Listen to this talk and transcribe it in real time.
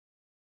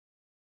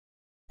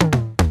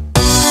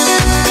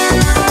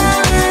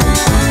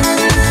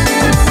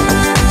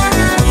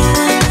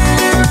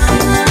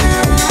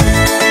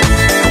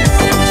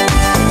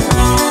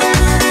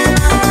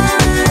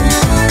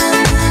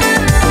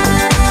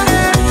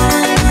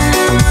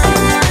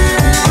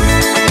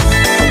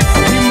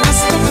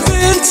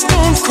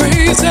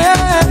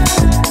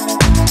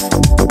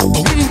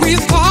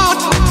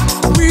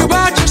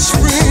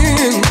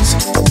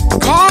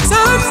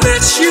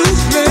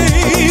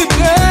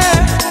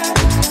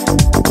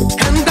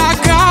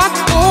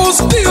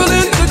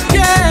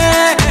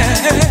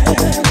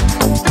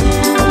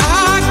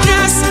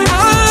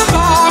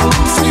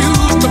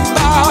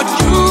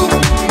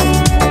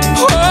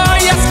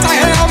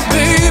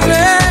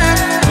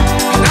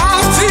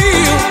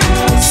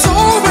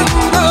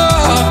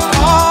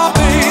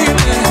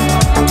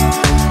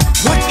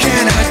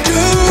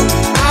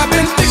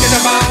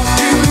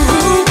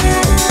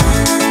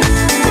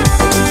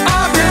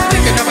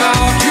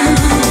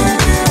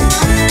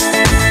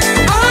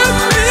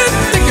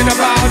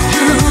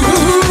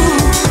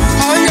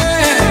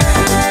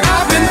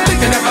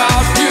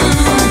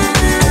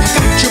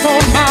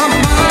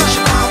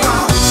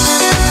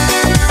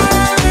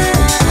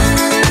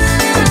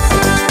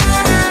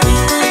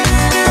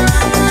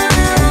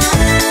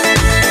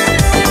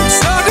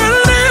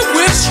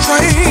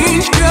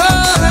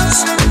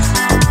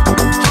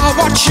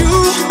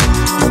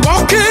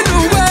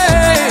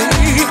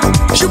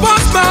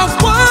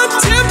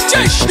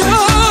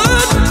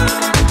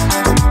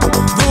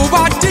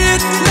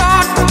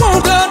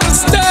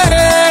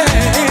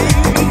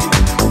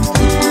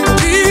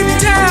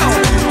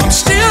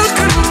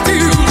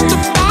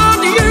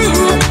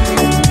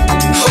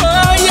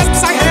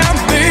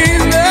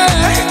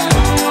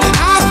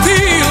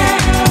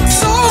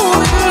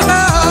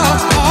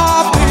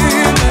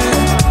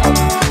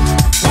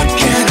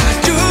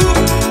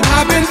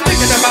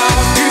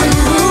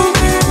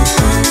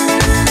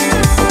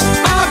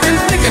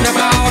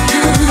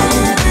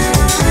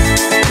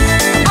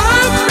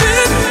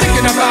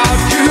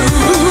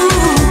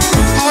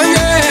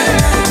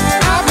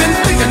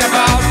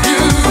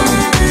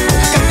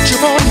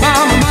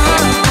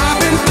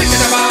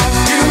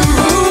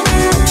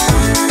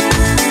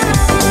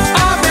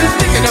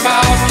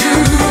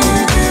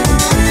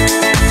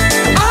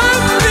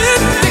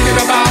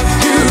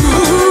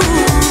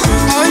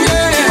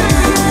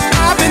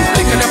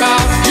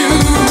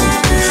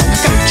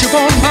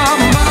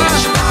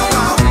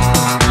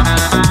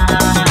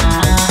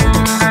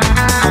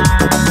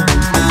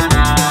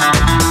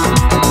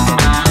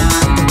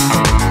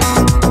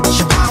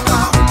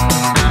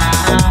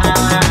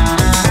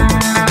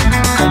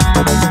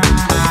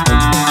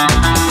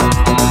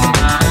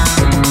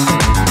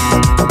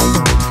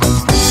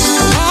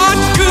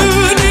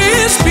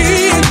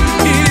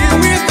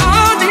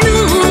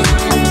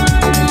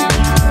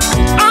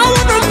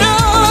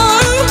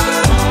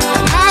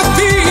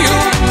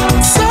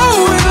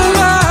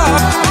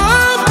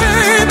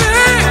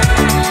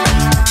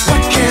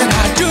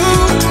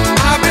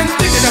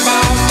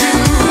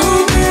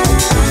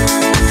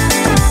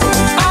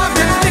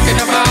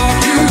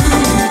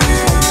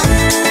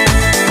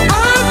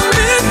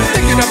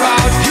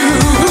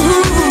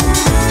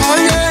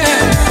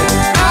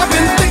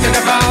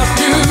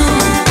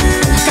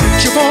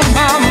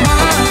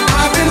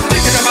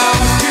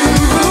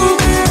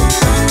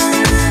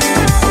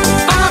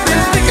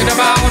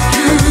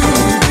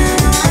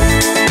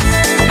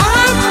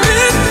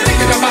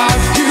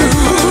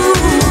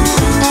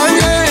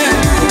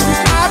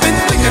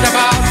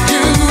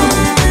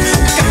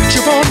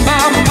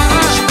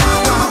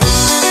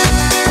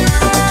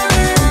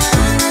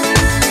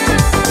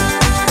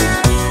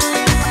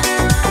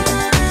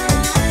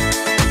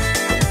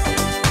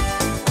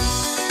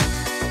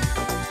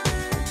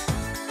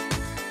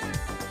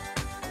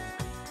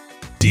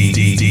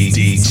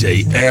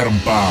DJ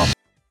Ermbomb.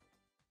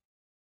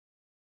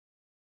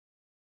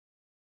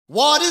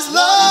 What is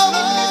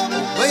love?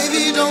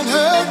 Baby, don't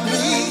hurt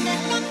me.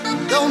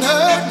 Don't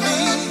hurt me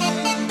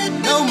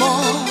no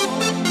more.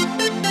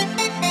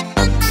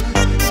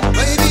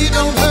 Baby,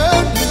 don't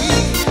hurt me.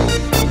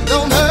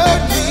 Don't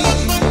hurt me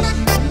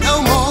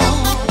no more.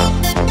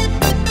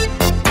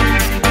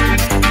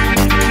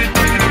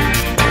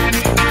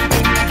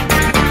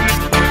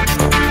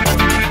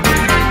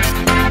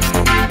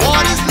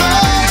 What is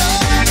love?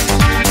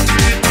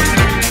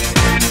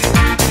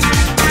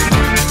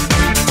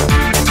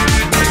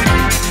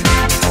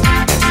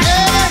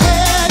 Yeah.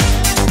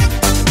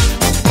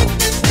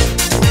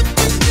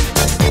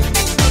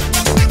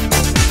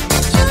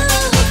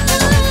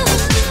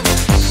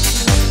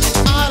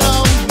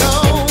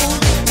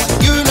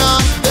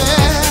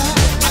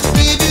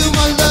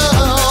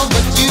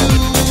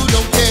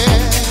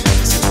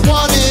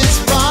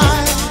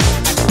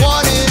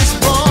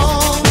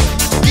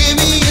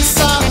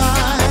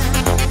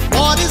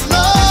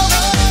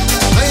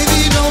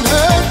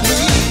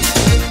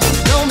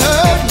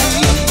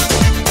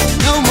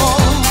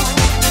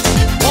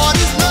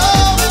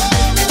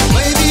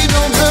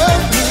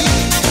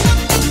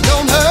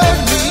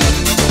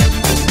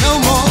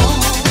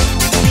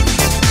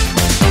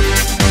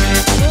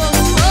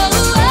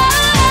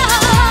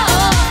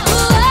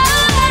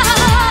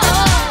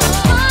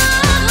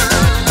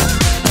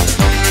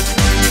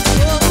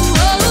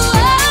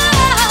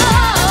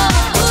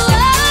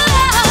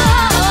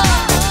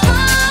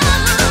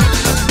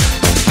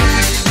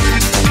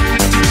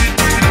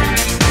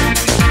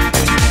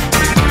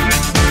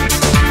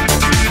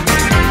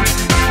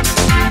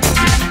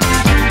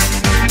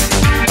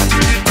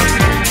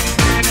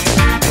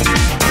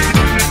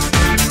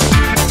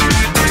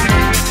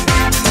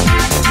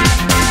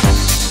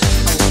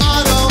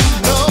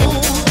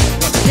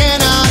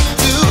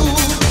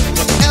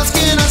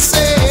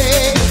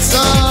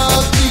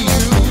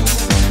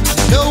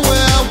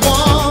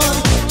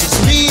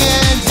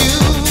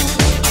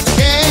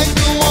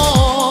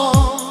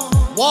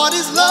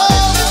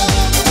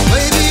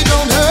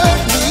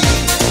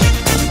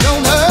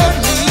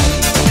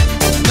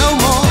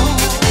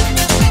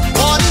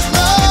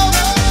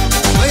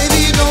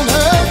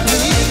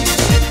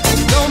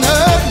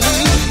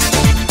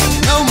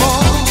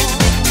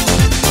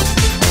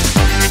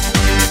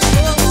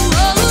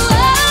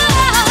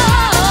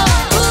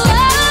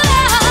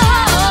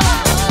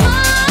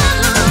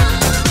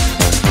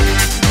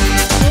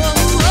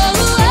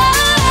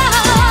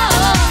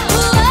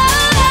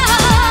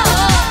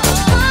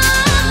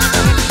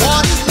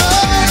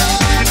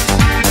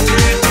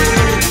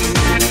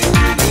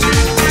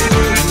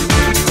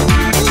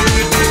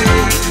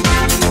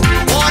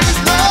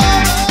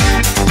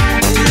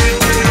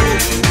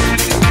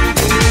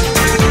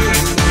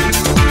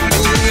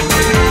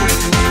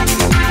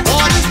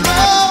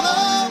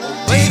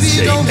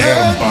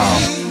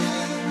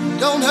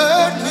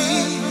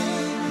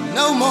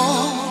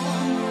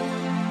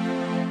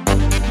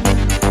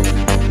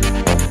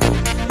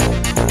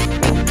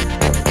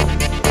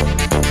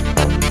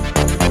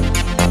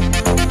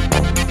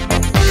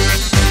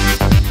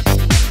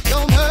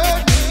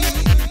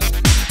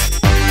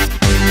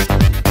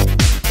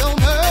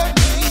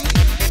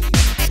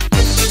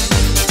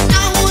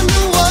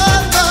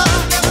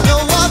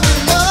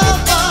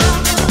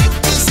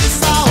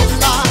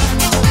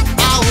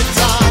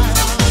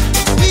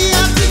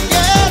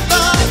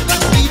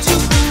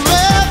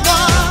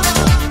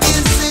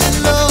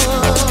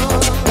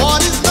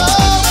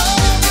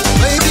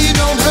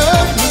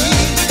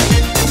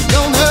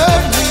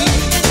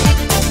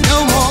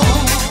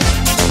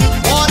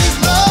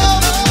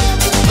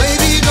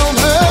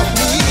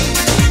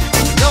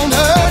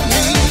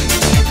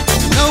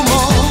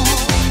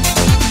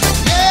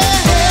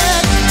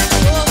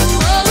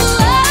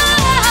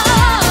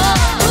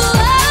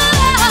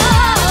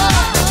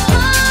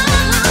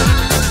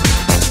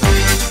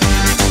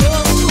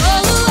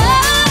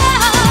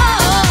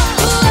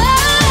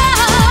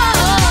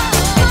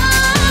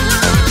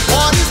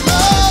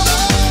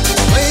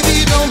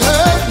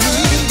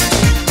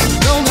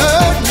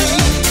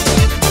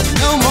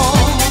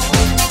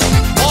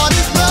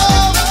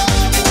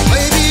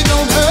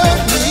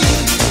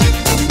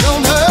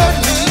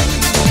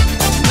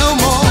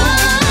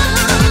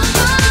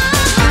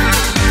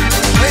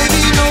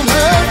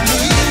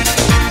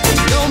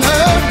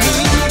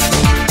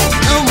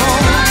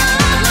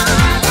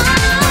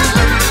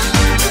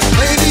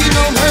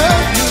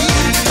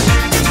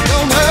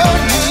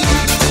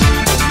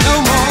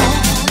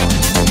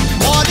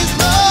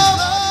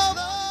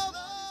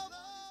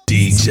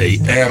 DJ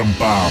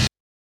Ermbomb.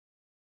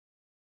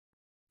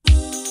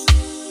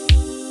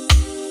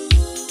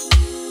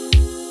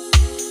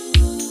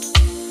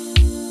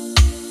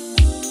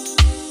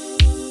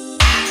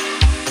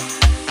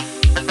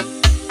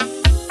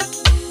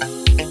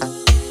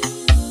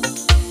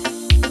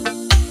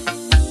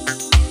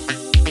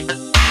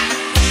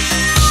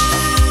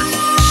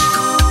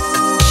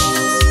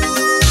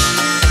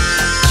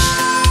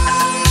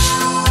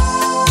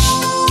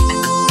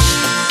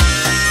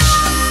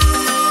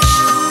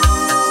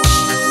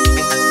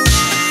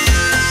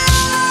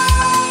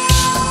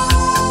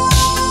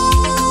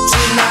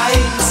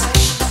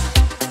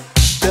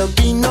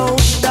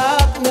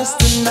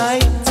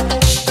 night.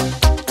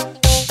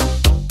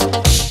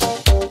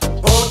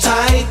 Hold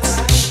tight,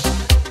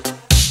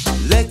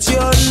 let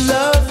your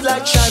love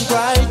light shine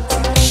bright.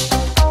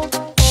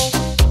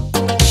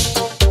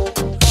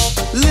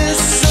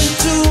 Listen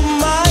to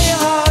my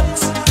heart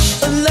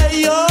and lay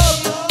your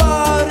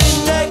body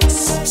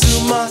next to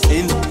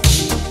mine.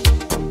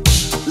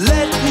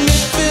 Let me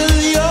fill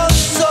your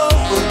soul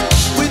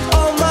with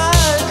all my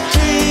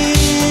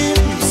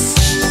dreams.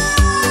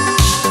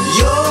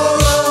 You're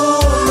a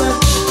woman,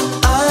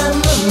 I'm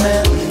a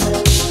man.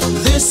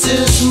 This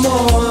is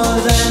more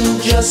than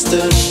just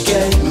a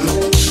game.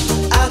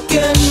 I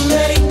can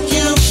make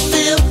you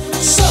feel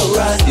so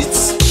right.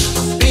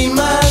 Be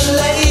my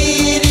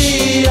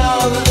lady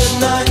of the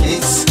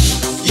night.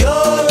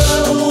 You're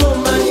a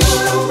woman,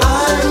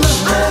 I'm a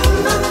man.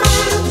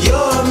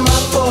 You're my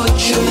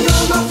fortune,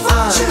 I'm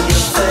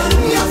your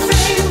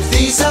fame.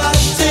 These are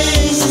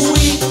things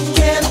we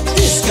can't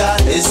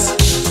disguise.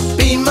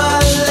 Be my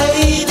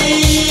lady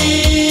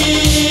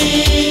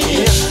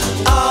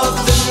of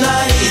the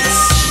night.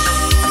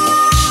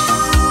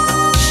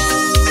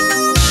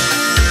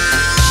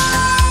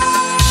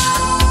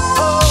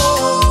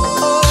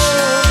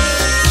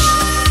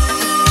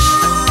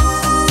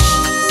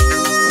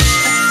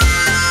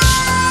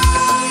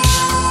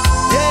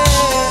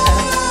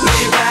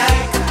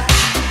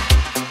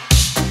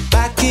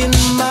 Back in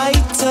my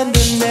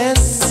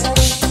tenderness,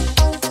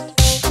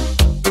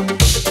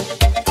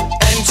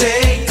 and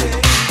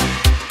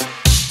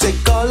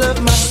take all of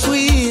my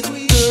sweet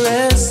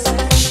caress.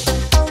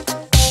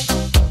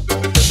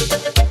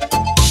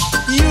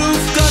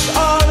 You've got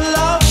all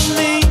of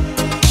me,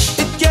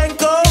 it can't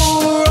go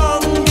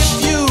wrong if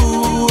you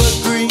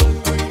agree.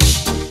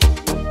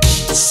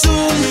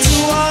 Soon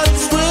two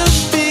hearts will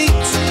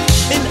beat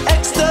in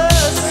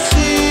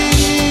ecstasy.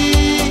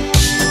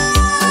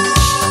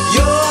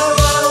 You're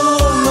a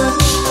woman,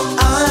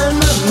 I'm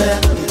a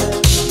man.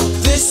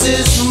 This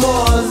is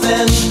more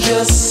than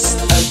just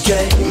a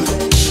game.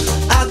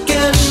 I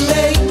can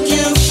make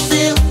you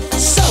feel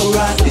so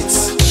right.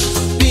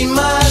 Be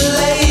my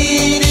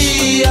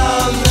lady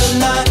of the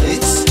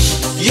night.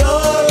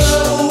 You're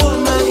a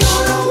woman,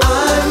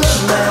 I'm a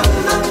man.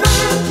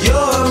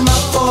 You're my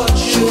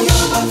fortune,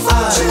 I'm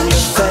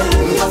your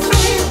fame.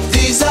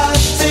 These are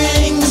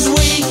things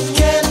we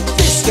can't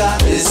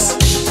disguise.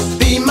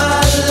 Be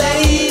my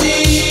lady.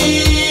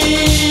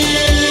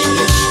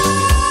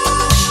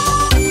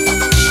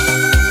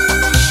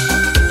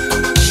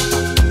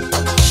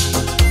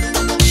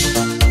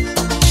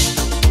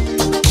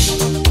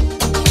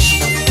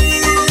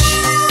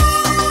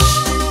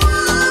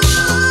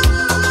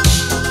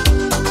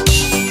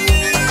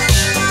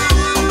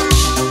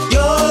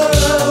 You're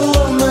a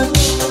woman,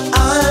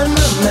 I'm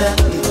a man.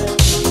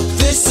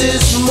 This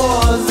is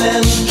more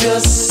than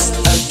just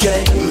a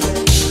game.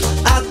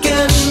 I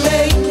can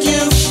make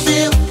you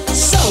feel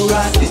so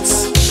right.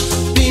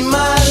 Be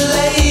my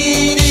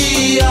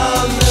lady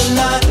of the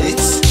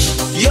night.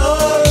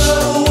 You're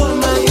a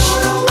woman,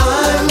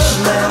 I'm a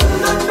man.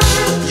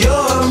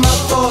 You're my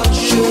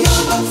fortune,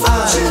 I'm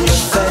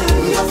your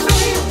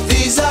fame.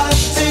 These are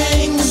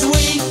things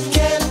we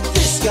can't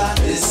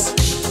disguise.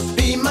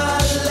 Be my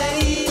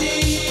lady.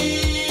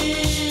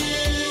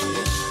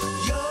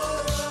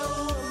 You're a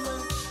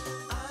woman,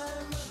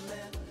 I'm a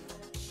man.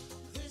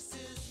 This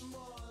is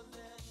more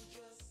than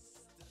just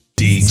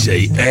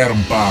DJ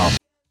Ermbam.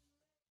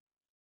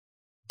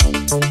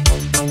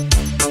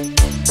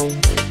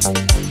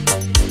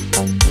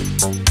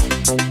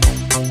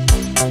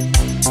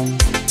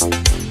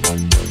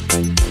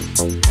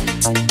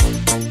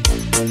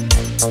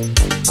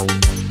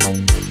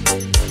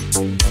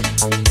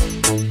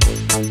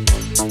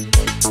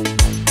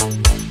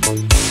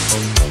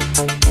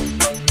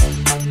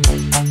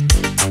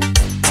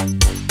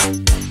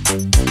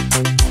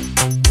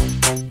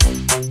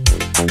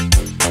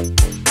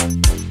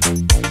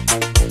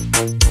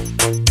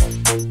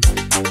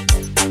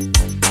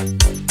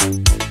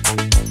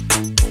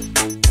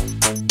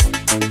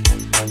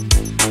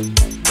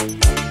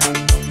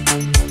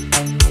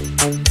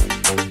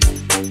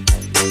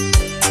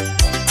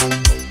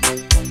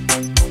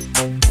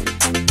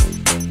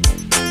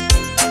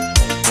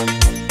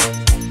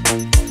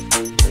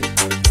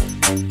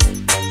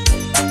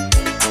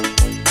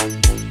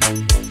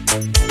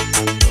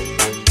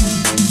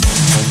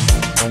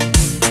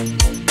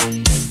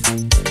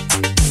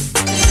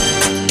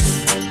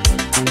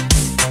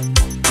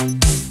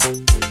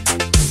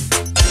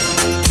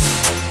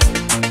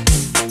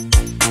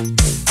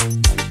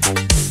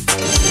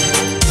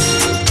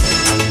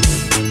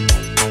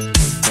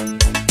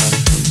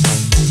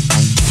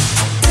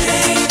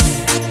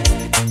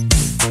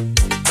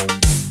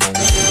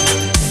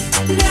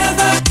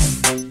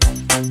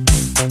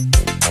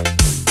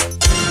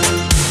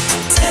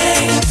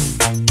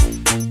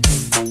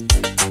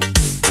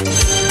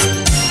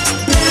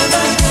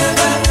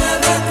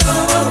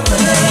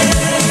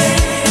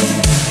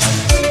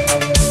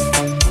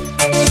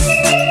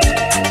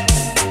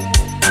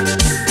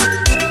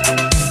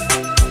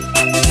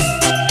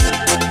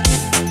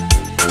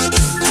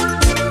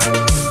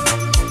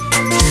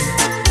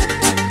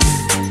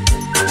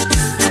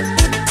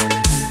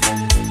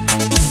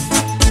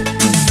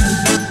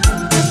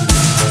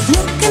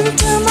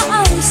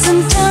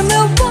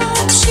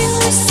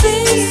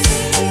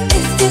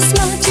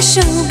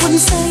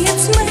 say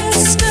it's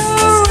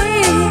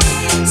mystery.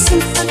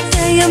 Since the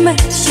day I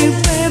met you,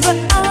 baby,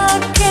 I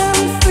can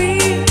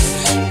feel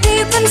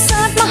deep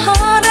inside my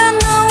heart. I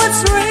know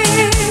it's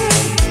real.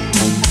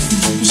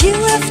 You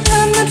have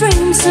turned my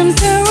dreams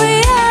into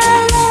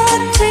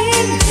reality,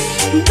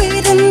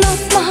 beating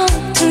off my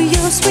heart to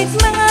your sweet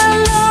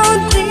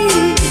melody.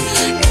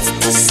 It's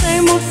the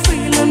same old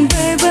feeling,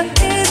 baby,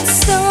 it's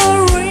so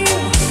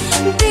real.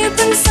 Deep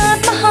inside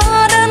my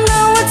heart, I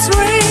know it's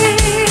real.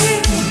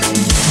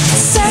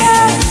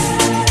 Said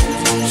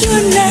you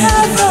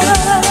never,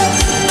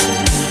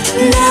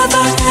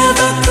 never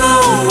ever go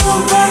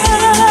away.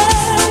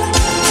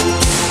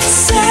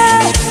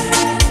 Said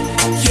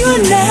you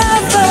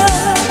never,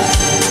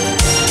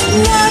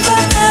 never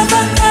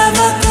ever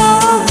ever go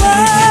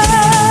away.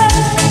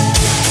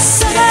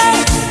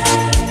 Said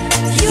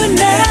you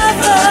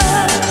never,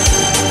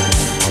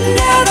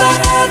 never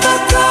ever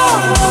go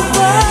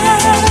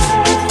away.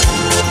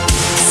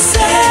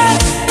 Said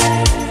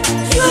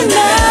you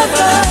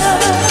never,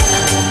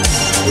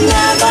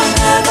 never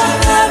ever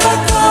ever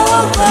go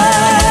away.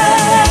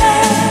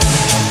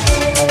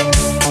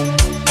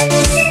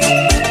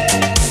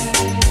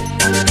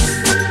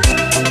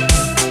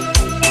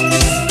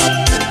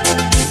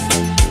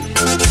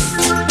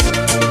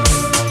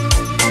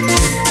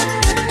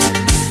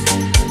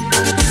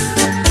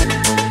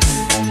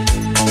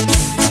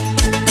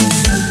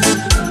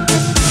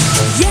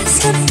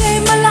 Yesterday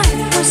my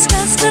life was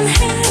cast in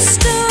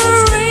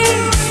history.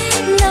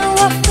 Now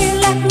I feel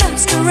like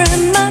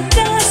mastering my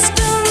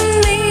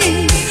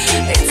destiny.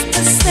 It's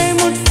the same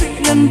old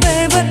feeling,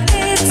 baby,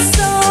 it's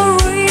so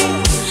real.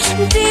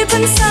 Deep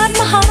inside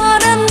my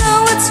heart, I know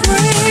it's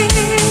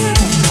real.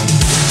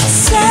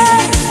 Say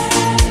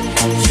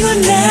you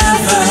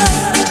never,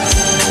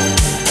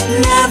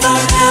 never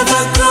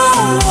ever go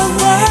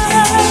away.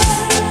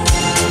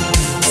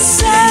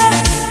 Say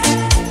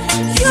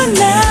you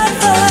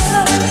never,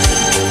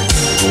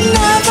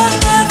 never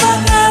ever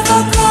ever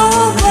go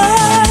away.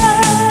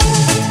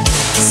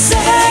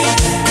 Say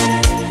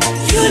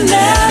you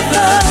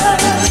never,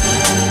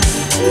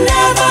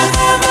 never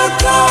ever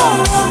go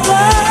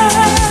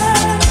away.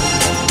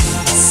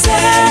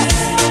 Say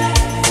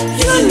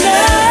you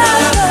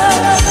never,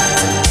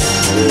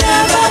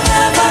 never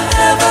ever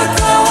ever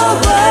go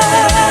away.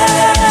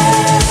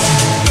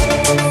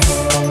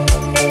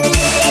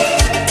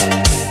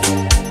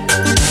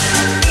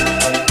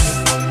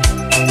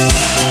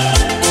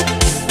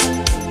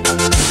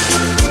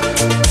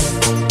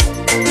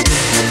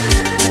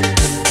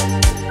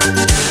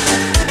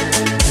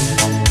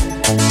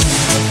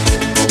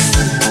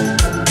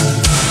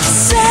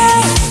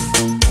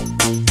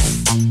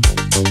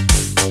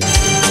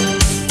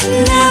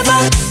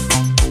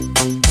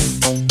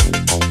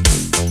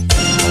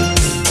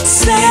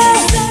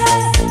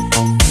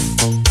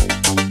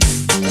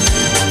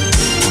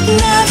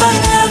 Never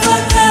ever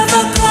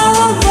ever go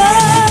away.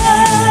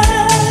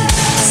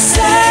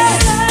 Say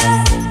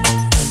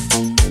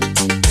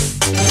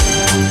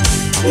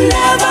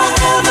never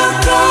ever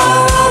go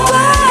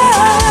away.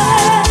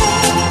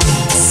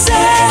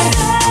 Say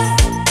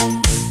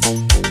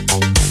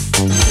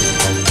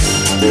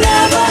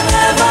never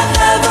ever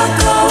ever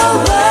go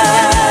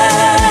away.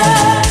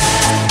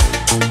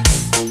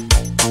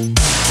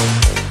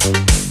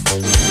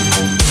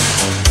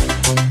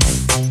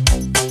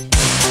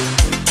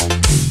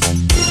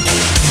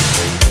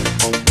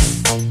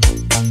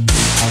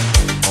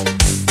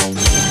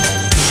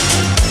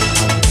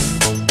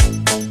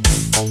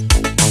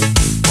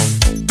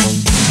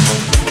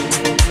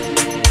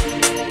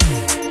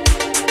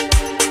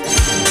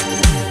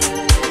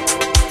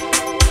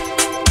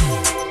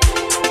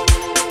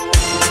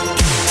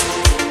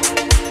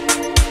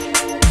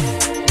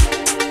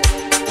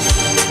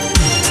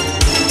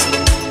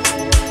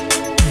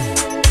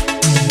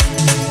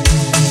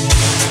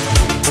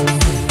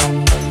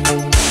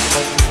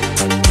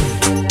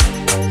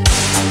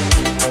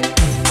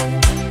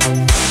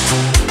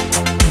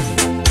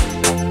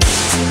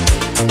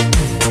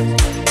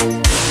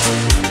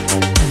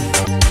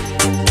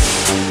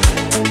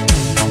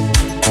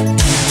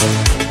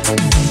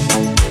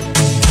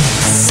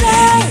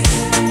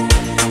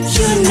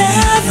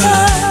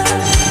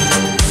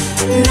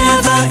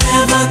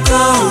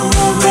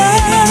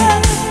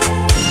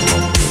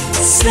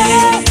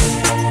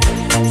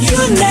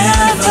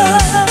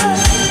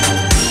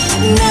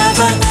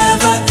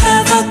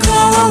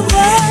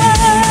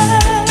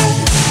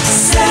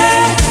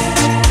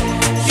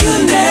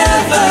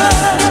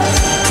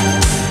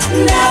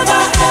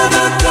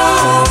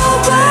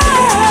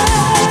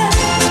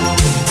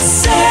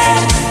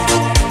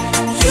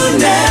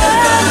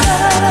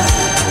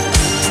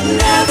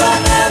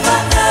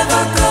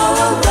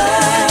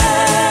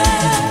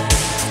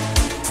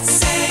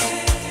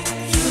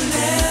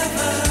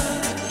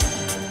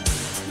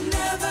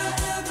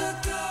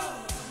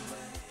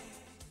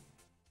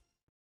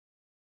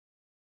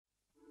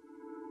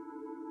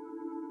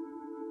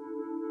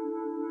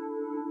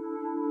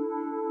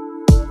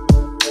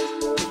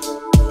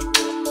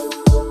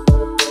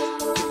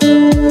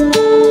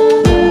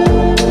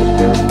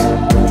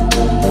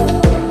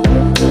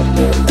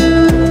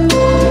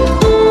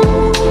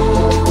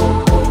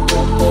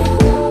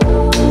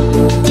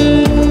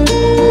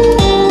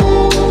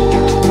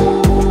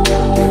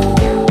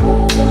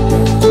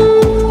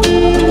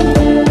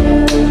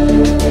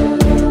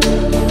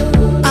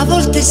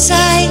 volte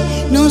sai,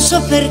 non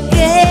so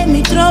perché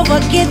mi trovo a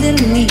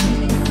chiedermi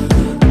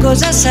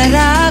cosa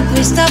sarà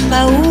questa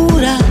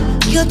paura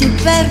che ho di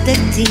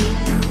perderti.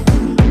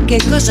 Che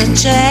cosa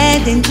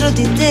c'è dentro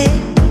di te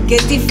che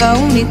ti fa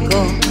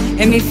unico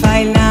e mi fa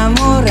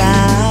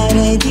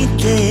innamorare di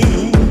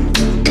te.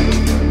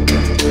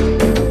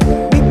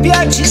 Mi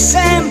piaci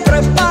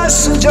sempre,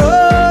 passo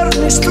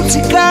giorni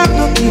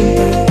stuzzicandoti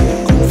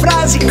con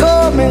frasi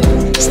come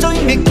sto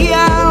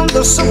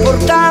invecchiando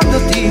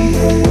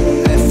sopportandoti.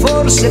 È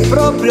forse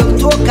proprio il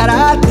tuo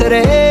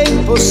carattere